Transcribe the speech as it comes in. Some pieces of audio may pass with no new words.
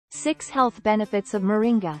6 Health Benefits of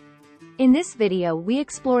Moringa. In this video we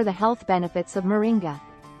explore the health benefits of Moringa.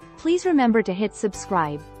 Please remember to hit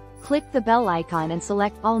subscribe, click the bell icon and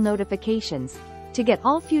select all notifications, to get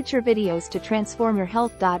all future videos to transform your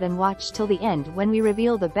health. And watch till the end when we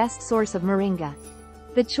reveal the best source of Moringa.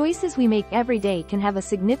 The choices we make every day can have a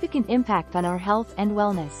significant impact on our health and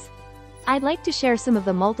wellness. I'd like to share some of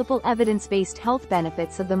the multiple evidence-based health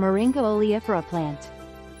benefits of the Moringa oleifera plant.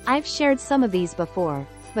 I've shared some of these before,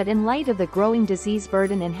 but in light of the growing disease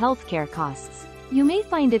burden and healthcare costs, you may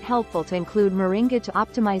find it helpful to include Moringa to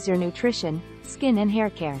optimize your nutrition, skin and hair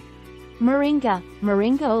care. Moringa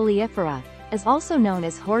oleifera, is also known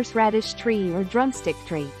as horseradish tree or drumstick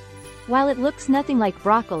tree. While it looks nothing like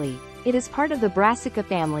broccoli, it is part of the Brassica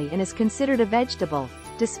family and is considered a vegetable,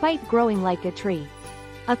 despite growing like a tree.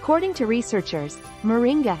 According to researchers,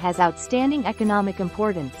 Moringa has outstanding economic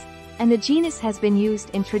importance, and the genus has been used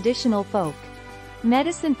in traditional folk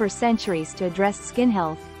medicine for centuries to address skin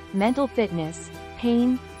health, mental fitness,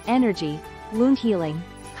 pain, energy, wound healing,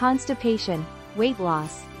 constipation, weight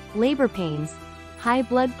loss, labor pains, high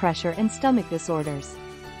blood pressure and stomach disorders.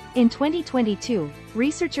 In 2022,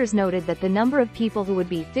 researchers noted that the number of people who would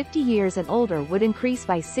be 50 years and older would increase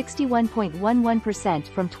by 61.11%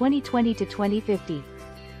 from 2020 to 2050.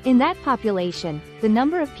 In that population, the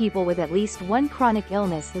number of people with at least one chronic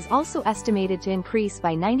illness is also estimated to increase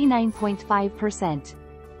by 99.5%.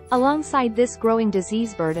 Alongside this growing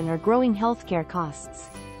disease burden are growing healthcare costs.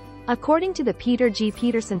 According to the Peter G.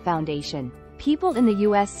 Peterson Foundation, people in the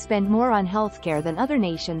U.S. spend more on healthcare than other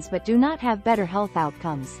nations but do not have better health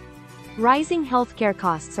outcomes. Rising healthcare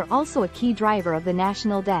costs are also a key driver of the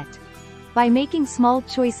national debt. By making small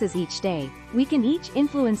choices each day, we can each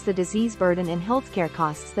influence the disease burden and healthcare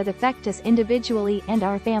costs that affect us individually and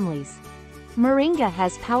our families. Moringa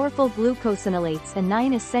has powerful glucosinolates and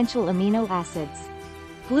 9 essential amino acids.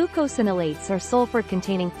 Glucosinolates are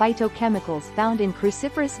sulfur-containing phytochemicals found in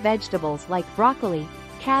cruciferous vegetables like broccoli,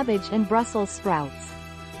 cabbage and Brussels sprouts.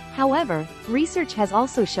 However, research has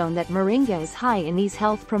also shown that Moringa is high in these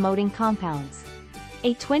health-promoting compounds.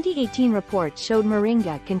 A 2018 report showed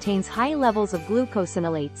Moringa contains high levels of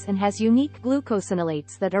glucosinolates and has unique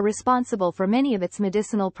glucosinolates that are responsible for many of its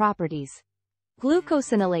medicinal properties.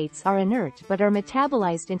 Glucosinolates are inert but are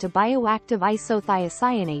metabolized into bioactive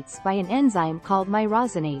isothiocyanates by an enzyme called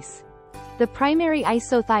myrosinase. The primary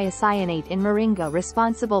isothiocyanate in Moringa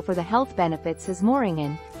responsible for the health benefits is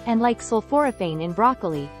moringin, and like sulforaphane in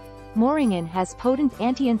broccoli, moringin has potent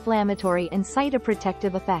anti-inflammatory and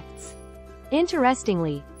cytoprotective effects.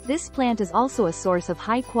 Interestingly, this plant is also a source of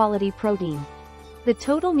high-quality protein. The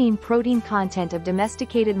total mean protein content of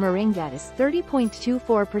domesticated Moringa is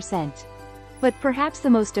 30.24%. But perhaps the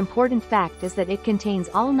most important fact is that it contains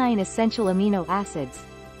all 9 essential amino acids,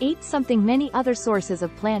 8 something many other sources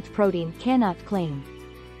of plant protein cannot claim.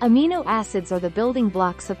 Amino acids are the building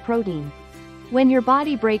blocks of protein. When your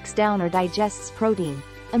body breaks down or digests protein,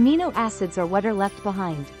 amino acids are what are left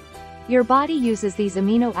behind. Your body uses these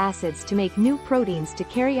amino acids to make new proteins to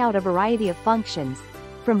carry out a variety of functions,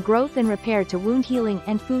 from growth and repair to wound healing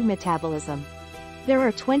and food metabolism. There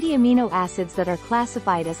are 20 amino acids that are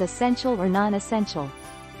classified as essential or non-essential.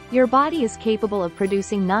 Your body is capable of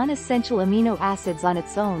producing non-essential amino acids on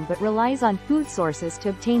its own but relies on food sources to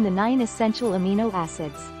obtain the 9 essential amino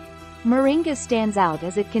acids. Moringa stands out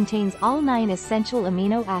as it contains all 9 essential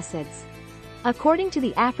amino acids. According to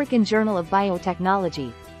the African Journal of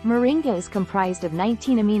Biotechnology, Moringa is comprised of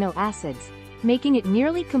 19 amino acids, making it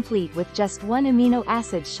nearly complete with just 1 amino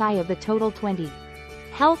acid shy of the total 20.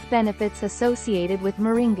 Health benefits associated with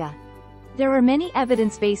Moringa. There are many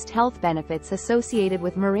evidence-based health benefits associated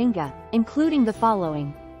with Moringa, including the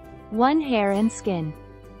following. 1. Hair and skin.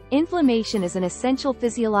 Inflammation is an essential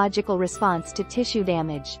physiological response to tissue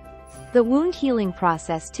damage. The wound healing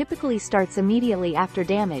process typically starts immediately after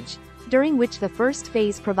damage, during which the first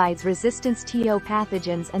phase provides resistance to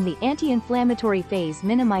pathogens and the anti-inflammatory phase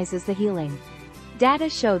minimizes the healing. Data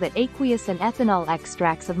show that aqueous and ethanol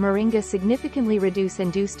extracts of Moringa significantly reduce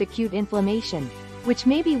induced acute inflammation, which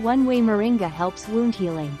may be one way Moringa helps wound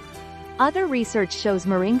healing. Other research shows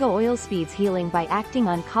Moringa oil speeds healing by acting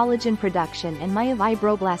on collagen production and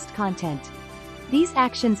myofibroblast content. These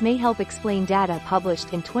actions may help explain data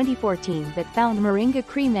published in 2014 that found Moringa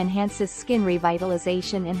cream enhances skin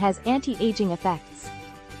revitalization and has anti-aging effects.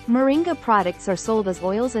 Moringa products are sold as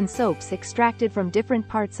oils and soaps extracted from different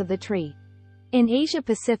parts of the tree. In Asia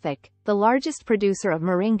Pacific, the largest producer of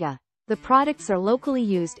Moringa, the products are locally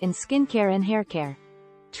used in skincare and hair care.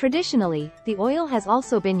 Traditionally, the oil has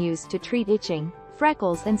also been used to treat itching,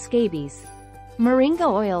 freckles and scabies.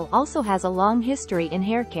 Moringa oil also has a long history in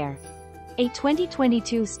hair care. A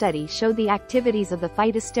 2022 study showed the activities of the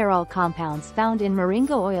phytosterol compounds found in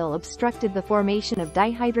moringa oil obstructed the formation of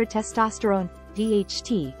dihydrotestosterone,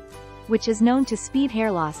 DHT, which is known to speed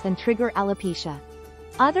hair loss and trigger alopecia.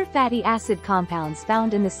 Other fatty acid compounds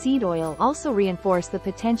found in the seed oil also reinforce the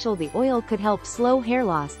potential the oil could help slow hair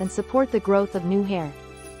loss and support the growth of new hair.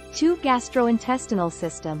 2. Gastrointestinal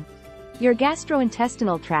system. Your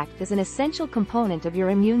gastrointestinal tract is an essential component of your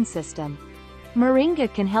immune system. Moringa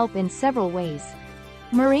can help in several ways.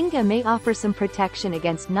 Moringa may offer some protection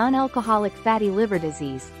against non-alcoholic fatty liver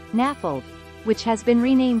disease, NAFLD, which has been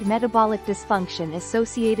renamed metabolic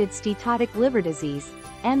dysfunction-associated steatotic liver disease,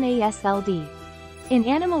 MASLD. In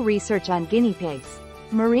animal research on guinea pigs,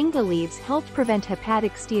 moringa leaves helped prevent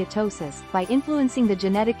hepatic steatosis by influencing the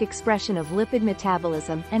genetic expression of lipid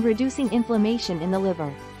metabolism and reducing inflammation in the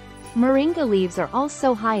liver. Moringa leaves are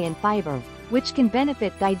also high in fiber, which can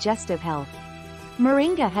benefit digestive health.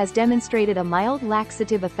 Moringa has demonstrated a mild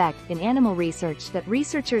laxative effect in animal research that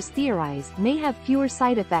researchers theorize may have fewer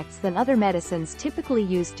side effects than other medicines typically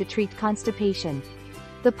used to treat constipation.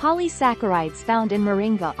 The polysaccharides found in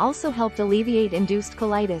moringa also helped alleviate induced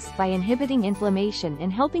colitis by inhibiting inflammation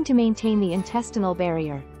and helping to maintain the intestinal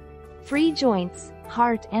barrier. 3. Joints,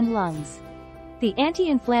 heart and lungs. The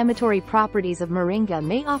anti-inflammatory properties of moringa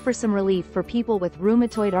may offer some relief for people with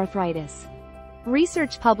rheumatoid arthritis.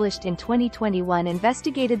 Research published in 2021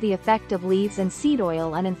 investigated the effect of leaves and seed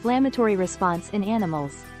oil on inflammatory response in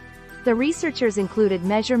animals. The researchers included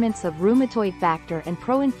measurements of rheumatoid factor and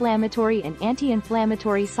pro-inflammatory and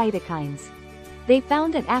anti-inflammatory cytokines. They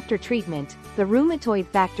found that after treatment, the rheumatoid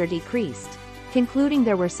factor decreased, concluding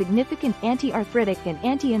there were significant anti-arthritic and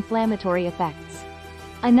anti-inflammatory effects.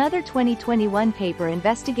 Another 2021 paper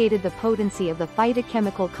investigated the potency of the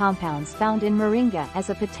phytochemical compounds found in moringa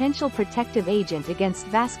as a potential protective agent against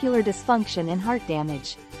vascular dysfunction and heart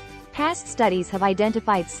damage. Past studies have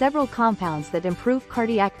identified several compounds that improve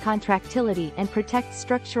cardiac contractility and protect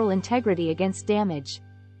structural integrity against damage.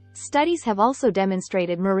 Studies have also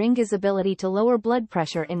demonstrated moringa's ability to lower blood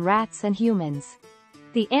pressure in rats and humans.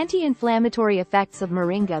 The anti-inflammatory effects of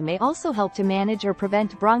moringa may also help to manage or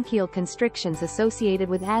prevent bronchial constrictions associated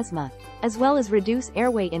with asthma, as well as reduce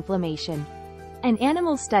airway inflammation. An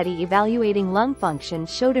animal study evaluating lung function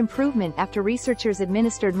showed improvement after researchers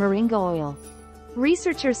administered moringa oil.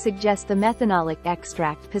 Researchers suggest the methanolic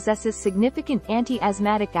extract possesses significant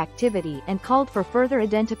anti-asthmatic activity and called for further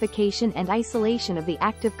identification and isolation of the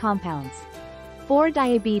active compounds. 4.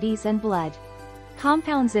 Diabetes and blood.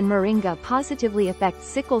 Compounds in moringa positively affect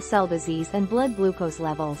sickle cell disease and blood glucose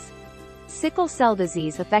levels. Sickle cell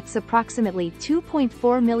disease affects approximately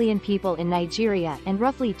 2.4 million people in Nigeria and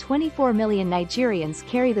roughly 24 million Nigerians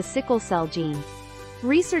carry the sickle cell gene.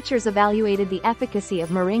 Researchers evaluated the efficacy of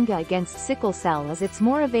moringa against sickle cell as it's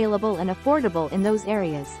more available and affordable in those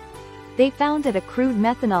areas. They found that a crude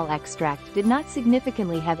methanol extract did not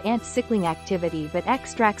significantly have anti-sickling activity, but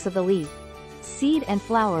extracts of the leaf, seed and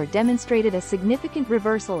flower demonstrated a significant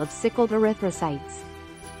reversal of sickled erythrocytes.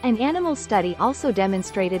 An animal study also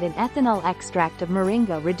demonstrated an ethanol extract of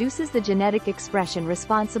moringa reduces the genetic expression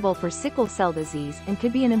responsible for sickle cell disease and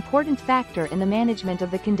could be an important factor in the management of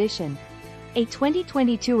the condition. A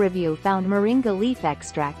 2022 review found moringa leaf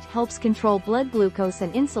extract helps control blood glucose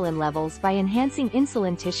and insulin levels by enhancing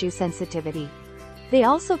insulin tissue sensitivity. They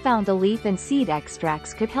also found the leaf and seed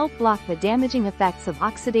extracts could help block the damaging effects of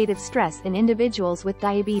oxidative stress in individuals with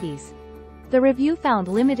diabetes. The review found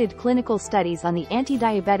limited clinical studies on the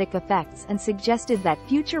anti-diabetic effects and suggested that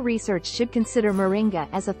future research should consider moringa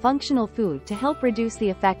as a functional food to help reduce the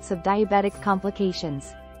effects of diabetic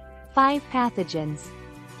complications. 5. Pathogens.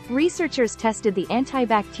 Researchers tested the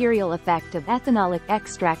antibacterial effect of ethanolic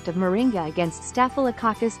extract of moringa against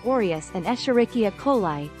Staphylococcus aureus and Escherichia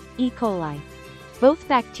coli, E. coli. Both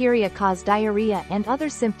bacteria cause diarrhea and other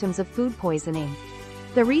symptoms of food poisoning.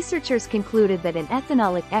 The researchers concluded that an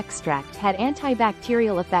ethanolic extract had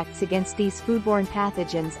antibacterial effects against these foodborne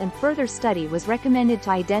pathogens, and further study was recommended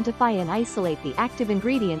to identify and isolate the active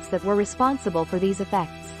ingredients that were responsible for these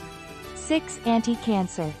effects. 6.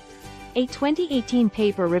 Anti-cancer. A 2018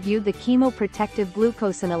 paper reviewed the chemoprotective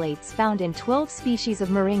glucosinolates found in 12 species of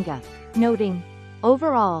moringa, noting,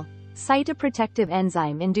 overall, cytoprotective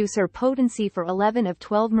enzyme inducer potency for 11 of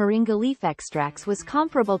 12 moringa leaf extracts was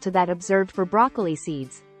comparable to that observed for broccoli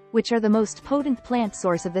seeds, which are the most potent plant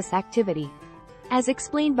source of this activity. As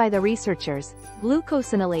explained by the researchers,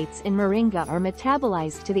 glucosinolates in moringa are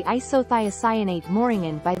metabolized to the isothiocyanate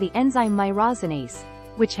moringin by the enzyme myrosinase,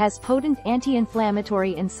 which has potent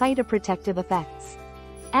anti-inflammatory and cytoprotective effects.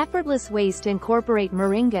 Effortless ways to incorporate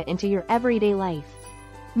moringa into your everyday life.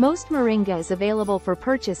 Most moringa is available for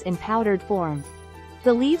purchase in powdered form.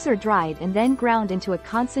 The leaves are dried and then ground into a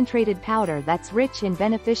concentrated powder that's rich in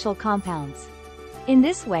beneficial compounds. In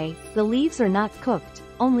this way, the leaves are not cooked,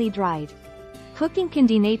 only dried. Cooking can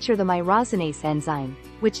denature the myrosinase enzyme,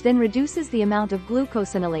 which then reduces the amount of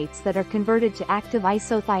glucosinolates that are converted to active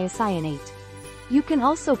isothiocyanate. You can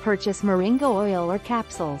also purchase moringa oil or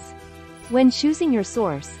capsules. When choosing your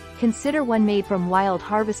source, consider one made from wild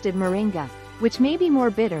harvested moringa, which may be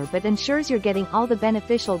more bitter but ensures you're getting all the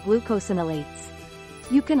beneficial glucosinolates.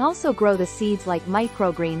 You can also grow the seeds like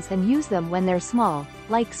microgreens and use them when they're small,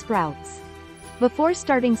 like sprouts. Before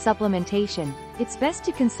starting supplementation, it's best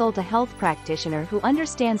to consult a health practitioner who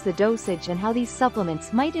understands the dosage and how these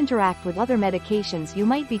supplements might interact with other medications you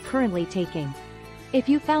might be currently taking. If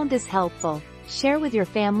you found this helpful, share with your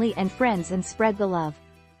family and friends and spread the love.